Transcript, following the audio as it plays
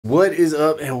What is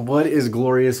up and what is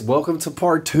glorious? Welcome to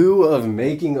part 2 of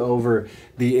making over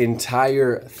the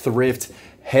entire Thrift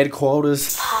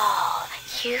headquarters. Oh,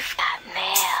 you've got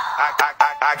mail.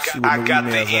 I got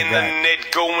the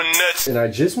internet going nuts. And I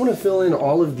just want to fill in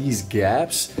all of these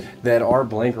gaps that are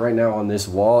blank right now on this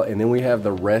wall, and then we have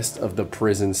the rest of the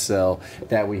prison cell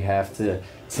that we have to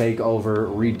take over,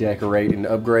 redecorate, and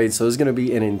upgrade. So it's going to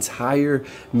be an entire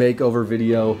makeover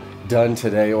video done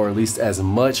today, or at least as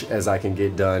much as I can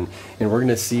get done, and we're going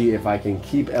to see if I can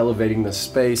keep elevating the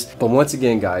space. But once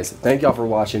again, guys, thank y'all for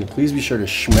watching. Please be sure to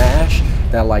smash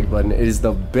that like button. It is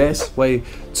the best way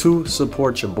to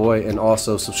support your boy, and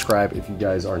also subscribe if you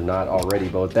guys are not already.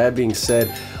 But with that being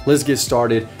said, let's get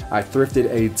started. I thrifted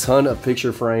a ton of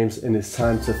picture frames, and it's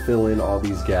time to fill in all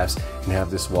these gaps and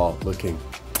have this wall looking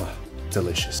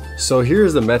delicious. So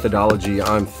here's the methodology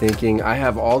I'm thinking. I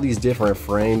have all these different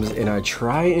frames and I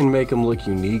try and make them look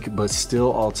unique, but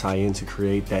still all tie in to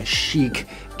create that chic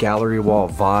gallery wall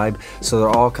vibe. So they're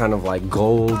all kind of like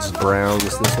golds, browns.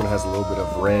 This one has a little bit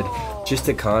of red, just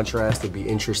to contrast. It'd be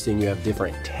interesting. You have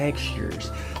different textures,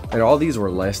 and all these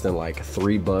were less than like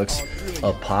 $3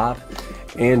 a pop.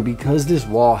 And because this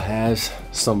wall has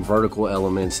some vertical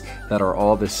elements that are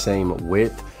all the same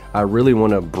width, I really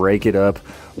want to break it up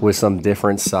with some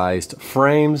different sized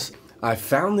frames. I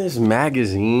found this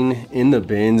magazine in the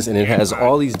bins, and it has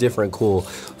all these different cool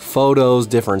photos,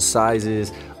 different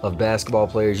sizes of basketball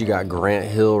players. You got Grant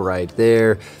Hill right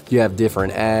there. You have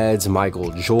different ads,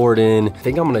 Michael Jordan. I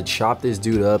think I'm gonna chop this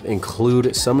dude up,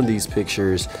 include some of these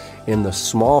pictures in the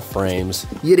small frames.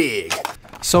 You dig?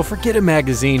 So forget a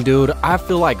magazine, dude. I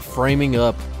feel like framing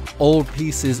up old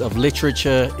pieces of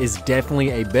literature is definitely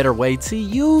a better way to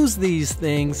use these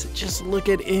things. Just look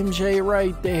at MJ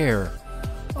right there.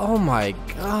 Oh my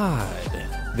God.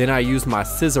 Then I used my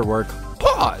scissor work,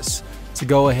 pause, to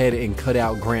go ahead and cut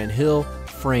out Grant Hill,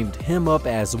 framed him up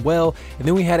as well, and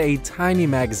then we had a tiny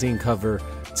magazine cover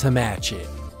to match it.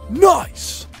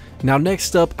 Nice! Now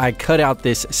next up, I cut out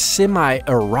this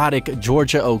semi-erotic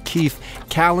Georgia O'Keeffe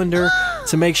calendar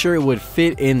to make sure it would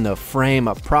fit in the frame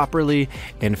properly,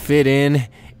 and fit in,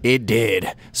 it did.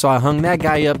 So I hung that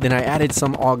guy up, then I added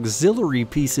some auxiliary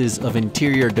pieces of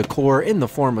interior decor in the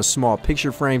form of small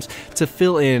picture frames to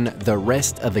fill in the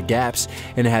rest of the gaps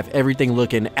and have everything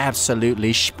looking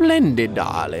absolutely splendid,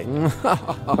 darling.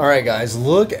 All right, guys,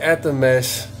 look at the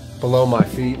mess below my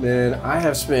feet, man. I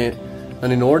have spent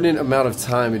an inordinate amount of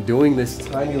time in doing this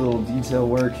tiny little detail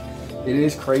work. It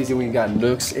is crazy when you got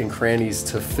nooks and crannies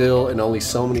to fill and only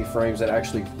so many frames that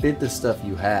actually fit the stuff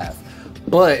you have.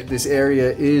 But this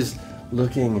area is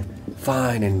looking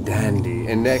fine and dandy.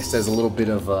 And next, as a little bit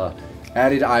of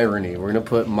added irony, we're gonna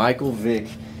put Michael Vick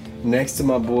next to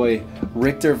my boy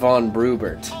Richter von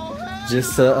Brubert,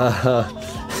 just to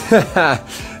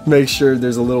make sure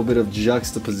there's a little bit of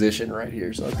juxtaposition right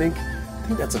here. So I think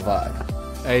that's a vibe.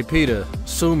 Hey Peter,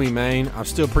 sue me, man. I'm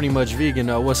still pretty much vegan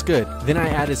though. What's good? Then I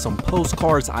added some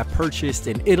postcards I purchased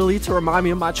in Italy to remind me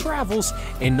of my travels,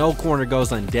 and no corner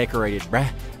goes undecorated, bruh.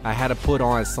 I had to put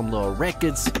on some little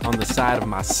records on the side of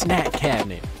my snack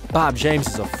cabinet. Bob James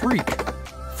is a freak.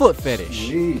 Foot fetish.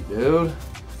 Gee, dude.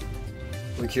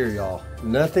 Look here, y'all.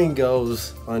 Nothing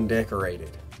goes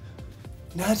undecorated.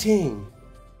 Nothing.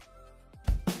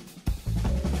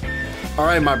 All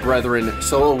right, my brethren,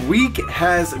 so a week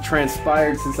has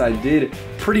transpired since I did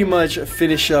pretty much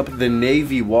finish up the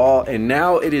navy wall, and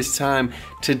now it is time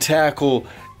to tackle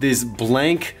this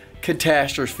blank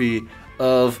catastrophe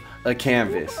of a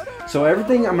canvas. So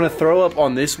everything I'm gonna throw up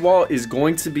on this wall is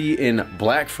going to be in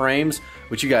black frames,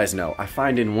 which you guys know I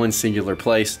find in one singular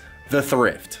place, the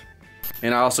Thrift.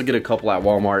 And I also get a couple at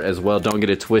Walmart as well, don't get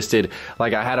it twisted.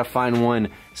 Like, I had to find one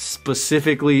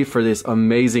specifically for this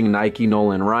amazing Nike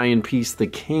Nolan Ryan piece, the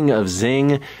King of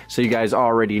Zing, so you guys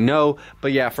already know.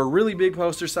 But yeah, for really big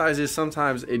poster sizes,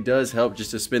 sometimes it does help just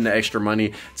to spend the extra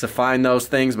money to find those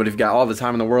things. But if you've got all the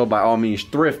time in the world, by all means,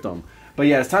 thrift them. But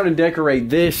yeah, it's time to decorate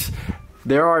this.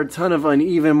 There are a ton of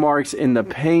uneven marks in the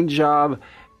paint job.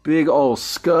 Big old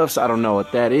scuffs, I don't know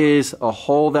what that is, a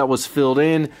hole that was filled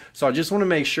in. So I just want to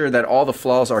make sure that all the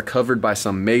flaws are covered by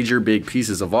some major big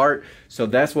pieces of art. So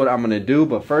that's what I'm going to do.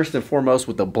 But first and foremost,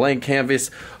 with the blank canvas,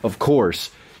 of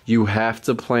course, you have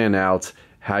to plan out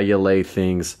how you lay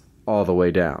things all the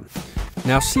way down.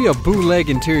 Now see a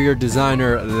bootleg interior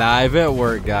designer live at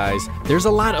work, guys. There's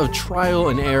a lot of trial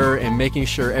and error in making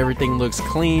sure everything looks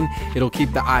clean, it'll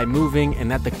keep the eye moving,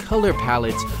 and that the color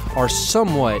palettes are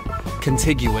somewhat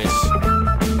contiguous.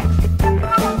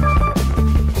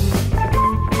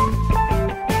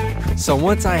 So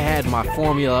once I had my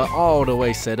formula all the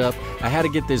way set up, I had to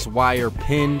get this wire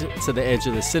pinned to the edge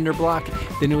of the cinder block.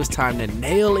 Then it was time to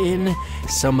nail in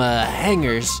some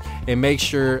hangers and make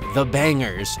sure the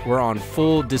bangers were on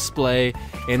full display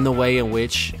in the way in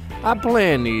which I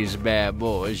plan these bad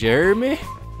boys. You heard me?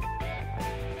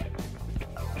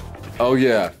 Oh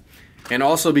yeah. And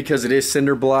also because it is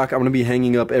cinder block, I'm gonna be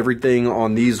hanging up everything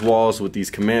on these walls with these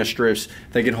command strips.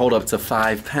 They can hold up to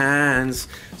 5 pounds.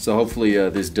 So hopefully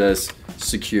this does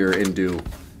secure and do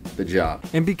the job.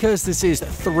 And because this is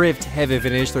thrift heavy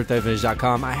vintage,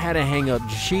 thriftheavyvintage.com, I had to hang up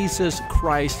Jesus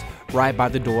Christ right by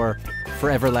the door for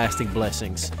everlasting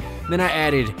blessings. Then I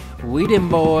added Whedon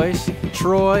Boys,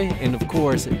 Troy, and of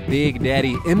course Big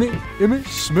Daddy Emmett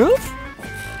Smith.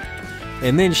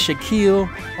 And then Shaquille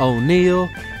O'Neal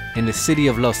in the city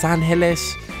of Los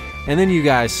Angeles. And then you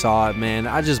guys saw it, man.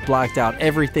 I just blocked out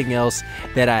everything else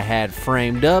that I had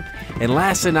framed up. And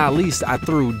last and not least, I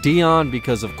threw Dion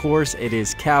because, of course, it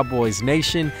is Cowboys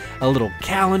Nation. A little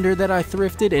calendar that I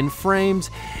thrifted and framed.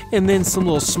 And then some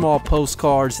little small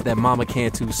postcards that Mama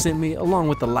Cantu sent me, along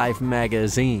with the Life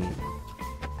magazine.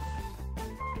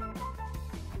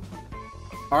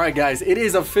 All right, guys, it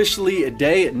is officially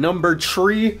day number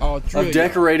 3 of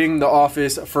decorating the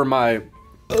office for my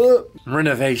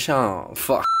renovation.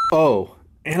 Fuck. Oh,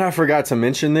 and I forgot to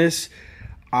mention this.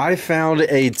 I found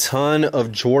a ton of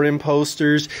Jordan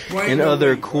posters and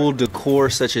other cool decor,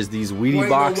 such as these Wheatie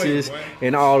boxes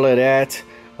and all of that,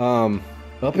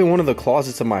 up in one of the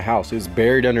closets of my house. It was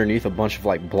buried underneath a bunch of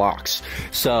like blocks.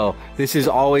 So this is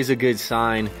always a good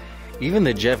sign. Even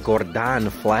the Jeff Gordon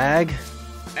flag,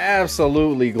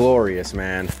 absolutely glorious,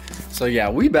 man. So yeah,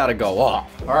 we about to go off.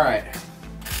 All right.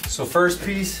 So first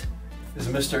piece is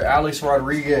Mr. Alex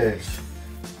Rodriguez.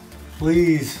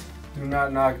 Please do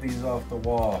not knock these off the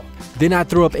wall. Then I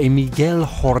threw up a Miguel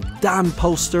Jordan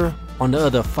poster on the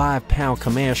other 5-pound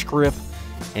command script,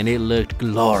 and it looked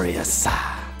glorious.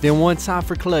 Then one time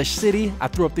for Clutch City, I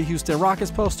threw up the Houston Rockets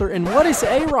poster, and what is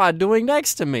A-Rod doing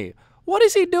next to me? What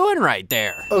is he doing right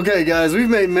there? Okay, guys, we've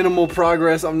made minimal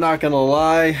progress. I'm not gonna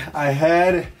lie. I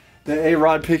had the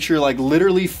A-Rod picture like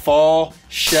literally fall,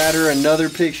 shatter another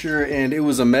picture, and it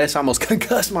was a mess. I almost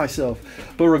concussed myself.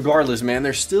 But regardless, man,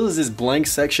 there still is this blank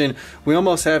section. We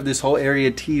almost have this whole area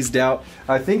teased out.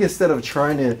 I think instead of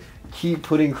trying to keep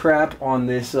putting crap on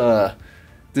this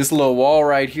this little wall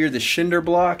right here, the cinder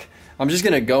block, I'm just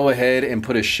gonna go ahead and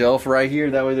put a shelf right here.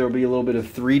 That way there'll be a little bit of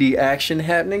 3D action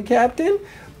happening, Captain.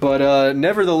 But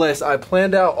nevertheless, I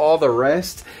planned out all the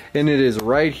rest, and it is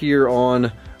right here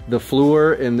on the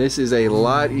floor, and this is a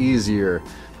lot easier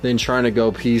than trying to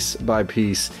go piece by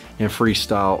piece and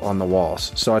freestyle on the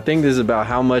walls. So I think this is about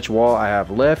how much wall I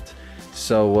have left.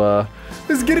 So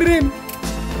let's get it in.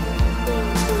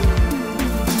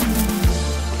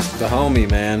 The homie,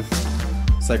 man.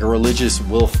 It's like a religious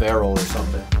Will Ferrell or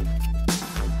something.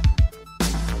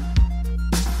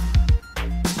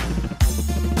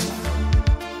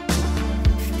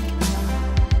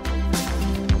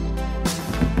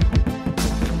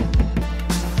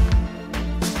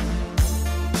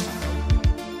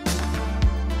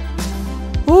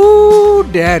 Ooh,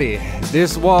 daddy,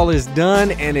 this wall is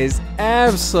done and is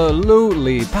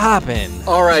absolutely popping.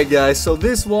 All right, guys, so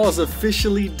this wall is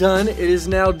officially done. It is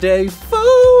now day 4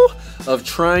 of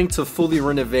trying to fully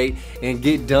renovate and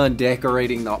get done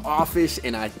decorating the office,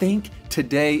 and I think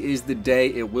today is the day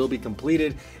it will be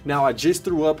completed. Now, I just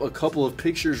threw up a couple of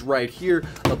pictures right here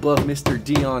above Mr.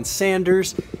 Deion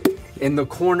Sanders. In the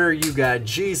corner, you got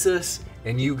Jesus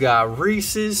and you got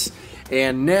Reese's.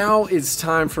 And now it's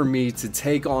time for me to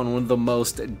take on one of the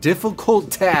most difficult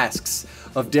tasks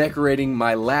of decorating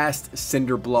my last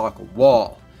cinder block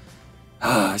wall.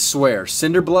 I swear,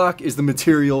 cinder block is the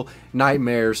material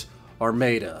nightmares are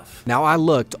made of. Now, I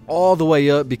looked all the way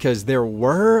up because there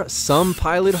were some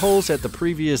pilot holes that the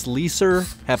previous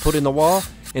leaser had put in the wall,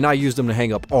 and I used them to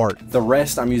hang up art. The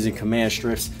rest, I'm using command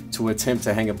strips to attempt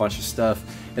to hang a bunch of stuff,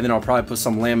 and then I'll probably put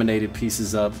some laminated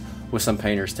pieces up with some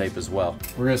painter's tape as well.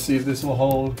 We're gonna see if this will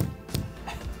hold.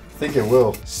 I think it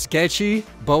will. Sketchy,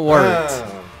 but worked.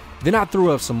 Then I threw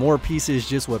up some more pieces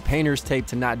just with painter's tape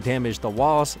to not damage the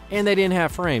walls, and they didn't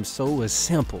have frames, so it was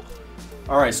simple.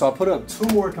 All right, so I put up 2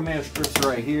 more command strips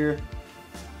right here.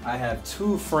 I have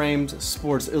 2 framed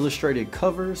Sports Illustrated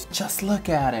covers. Just look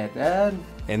at it, Dad.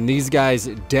 And these guys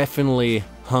definitely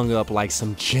hung up like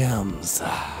some gems.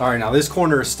 All right, now this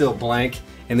corner is still blank,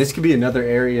 and this could be another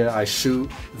area I shoot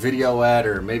video at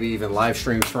or maybe even live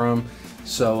streams from.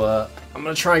 So I'm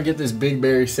gonna try and get this Big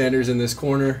Barry Sanders in this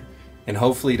corner, and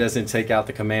hopefully he doesn't take out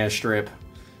the command strip.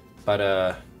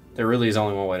 But there really is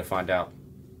only one way to find out.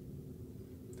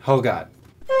 Oh God.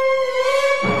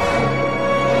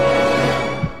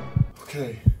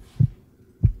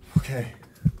 Okay.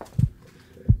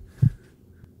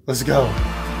 Let's go.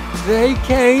 They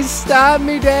can't stop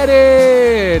me,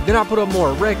 daddy. Then I put up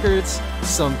more records,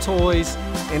 some toys,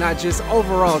 and I just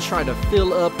overall tried to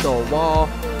fill up the wall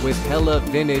with hella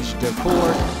vintage decor.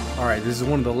 All right, this is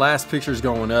one of the last pictures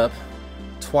going up.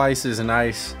 Twice as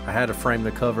nice. I had to frame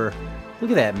the cover. Look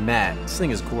at that mat. This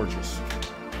thing is gorgeous.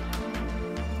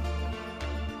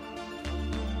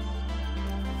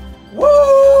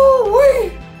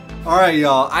 Woo-wee! All right,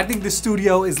 y'all. I think the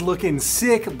studio is looking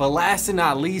sick, but last and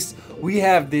not least, we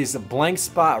have this blank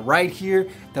spot right here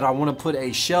that I want to put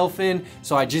a shelf in.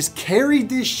 So I just carried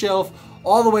this shelf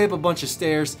all the way up a bunch of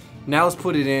stairs. Now let's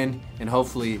put it in, and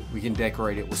hopefully we can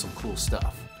decorate it with some cool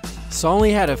stuff. So I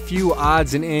only had a few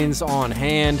odds and ends on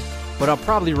hand, but I'll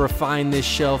probably refine this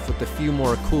shelf with a few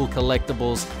more cool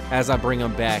collectibles as I bring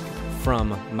them back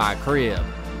from my crib.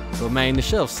 But man, the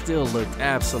shelf still looked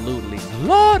absolutely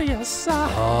glorious.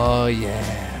 Oh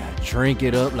yeah, drink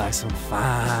it up like some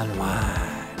fine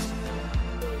wine.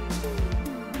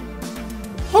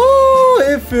 Oh,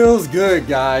 it feels good,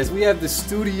 guys. We have the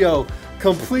studio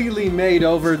completely made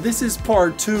over. This is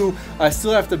part 2. I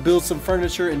still have to build some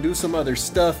furniture and do some other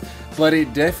stuff, but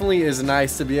it definitely is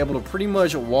nice to be able to pretty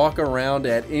much walk around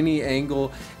at any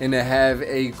angle and to have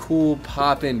a cool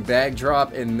pop-in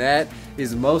backdrop, and that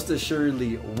is most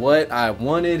assuredly what I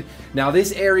wanted. Now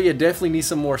this area definitely needs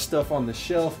some more stuff on the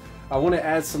shelf. I want to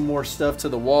add some more stuff to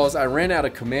the walls. I ran out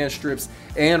of command strips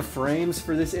and frames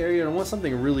for this area, and I want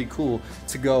something really cool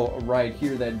to go right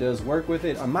here that does work with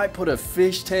it. I might put a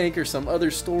fish tank or some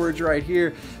other storage right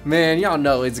here. Man, y'all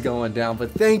know it's going down,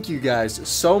 but thank you guys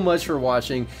so much for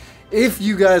watching. If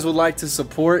you guys would like to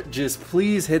support, just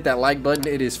please hit that like button.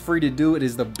 It is free to do. It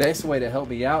is the best way to help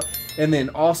me out. And then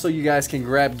also you guys can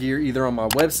grab gear either on my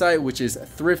website, which is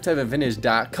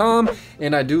thriftheavenvintage.com,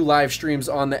 and I do live streams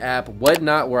on the app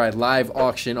Whatnot, where I live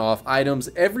auction off items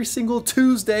every single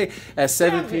Tuesday at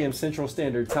 7 p.m. Central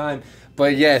Standard Time.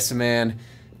 But yes, man,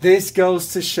 this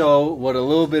goes to show what a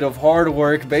little bit of hard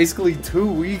work, basically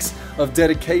 2 weeks of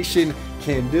dedication,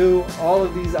 can do. All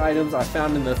of these items I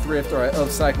found in the thrift or I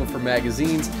upcycled for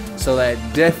magazines, so that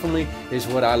definitely is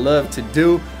what I love to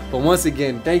do. But once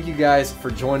again, thank you guys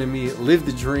for joining me. Live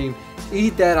the dream,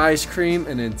 eat that ice cream,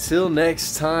 and until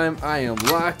next time, I am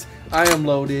locked, I am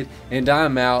loaded, and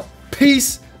I'm out.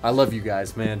 Peace. I love you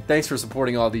guys, man. Thanks for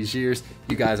supporting all these years.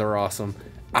 You guys are awesome.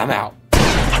 I'm out.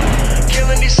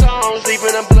 Killing these songs,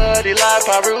 leaving a bloody life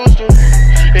I roost to.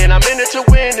 And I'm in it to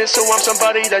win it, so I'm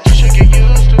somebody that you should get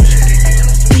used to.